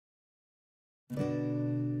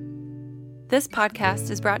This podcast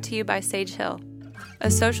is brought to you by Sage Hill, a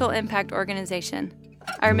social impact organization.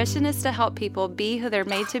 Our mission is to help people be who they're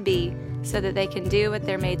made to be so that they can do what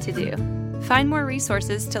they're made to do. Find more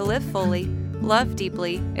resources to live fully, love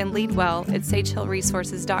deeply, and lead well at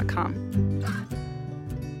sagehillresources.com.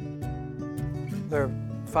 There are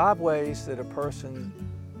 5 ways that a person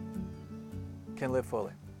can live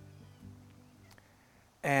fully.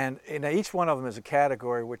 And each one of them is a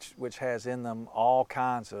category which has in them all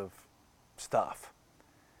kinds of stuff.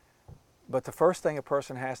 But the first thing a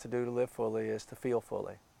person has to do to live fully is to feel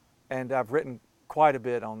fully. And I've written quite a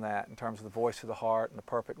bit on that in terms of the voice of the heart and the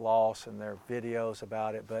perfect loss, and there are videos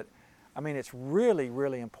about it. But I mean, it's really,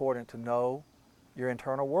 really important to know your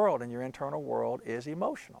internal world, and your internal world is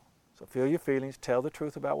emotional. So feel your feelings, tell the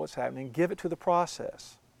truth about what's happening, give it to the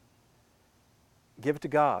process. Give it to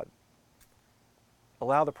God.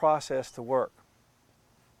 Allow the process to work.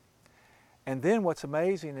 And then what's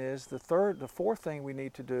amazing is the fourth thing we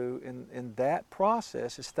need to do in that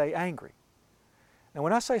process is stay angry. Now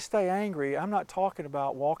when I say stay angry, I'm not talking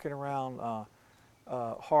about walking around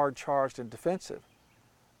hard charged and defensive,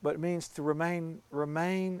 but it means to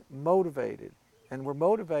remain motivated. And we're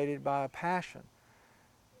motivated by a passion.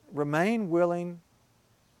 Remain willing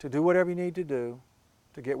to do whatever you need to do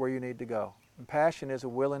to get where you need to go. And passion is a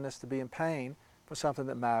willingness to be in pain for something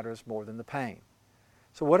that matters more than the pain.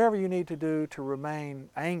 So whatever you need to do to remain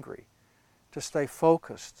angry, to stay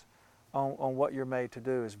focused on what you're made to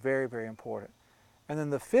do is very, very important. And then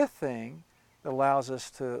the 5th thing that allows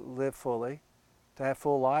us to live fully, to have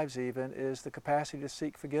full lives even, is the capacity to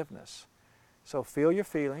seek forgiveness. So feel your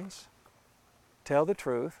feelings, tell the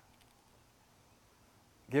truth,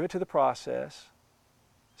 give it to the process,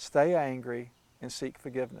 stay angry, and seek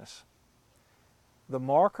forgiveness. The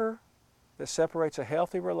marker that separates a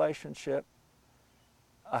healthy relationship,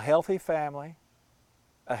 a healthy family,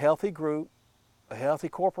 a healthy group, a healthy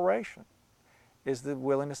corporation is the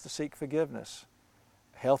willingness to seek forgiveness.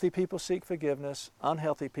 Healthy people seek forgiveness,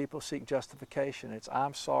 unhealthy people seek justification. It's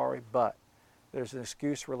I'm sorry, but there's an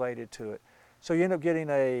excuse related to it. So you end up getting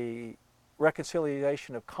a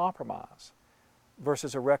reconciliation of compromise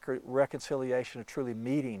versus a reconciliation of truly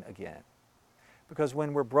meeting again. Because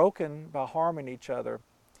when we're broken by harming each other,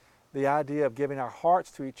 the idea of giving our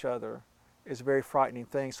hearts to each other is a very frightening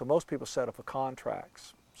thing. So most people set up a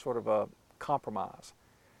contract, sort of a compromise,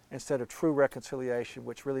 instead of true reconciliation,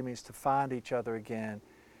 which really means to find each other again.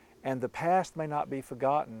 And the past may not be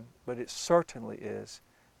forgotten, but it certainly is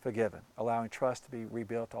forgiven, allowing trust to be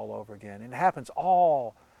rebuilt all over again. And it happens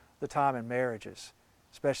all the time in marriages,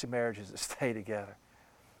 especially marriages that stay together.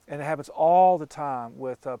 And it happens all the time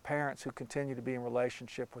with parents who continue to be in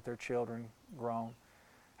relationship with their children grown.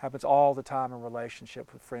 It happens all the time in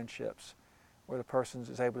relationship with friendships, where the person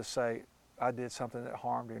is able to say, I did something that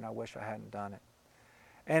harmed you and I wish I hadn't done it.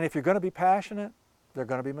 And if you're going to be passionate, there are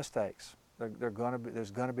going to be mistakes. There's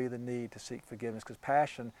going to be the need to seek forgiveness, because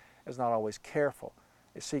passion is not always careful.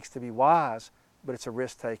 It seeks to be wise, but it's a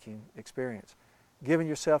risk-taking experience. Giving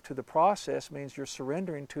yourself to the process means you're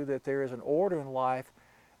surrendering to that there is an order in life,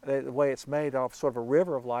 the way it's made of sort of a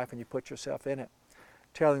river of life, and you put yourself in it.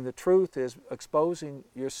 Telling the truth is exposing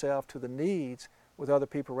yourself to the needs with other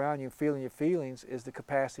people around you, feeling your feelings is the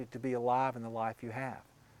capacity to be alive in the life you have.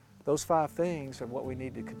 Those 5 things are what we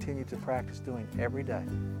need to continue to practice doing every day,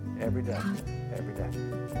 every day, every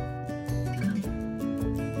day.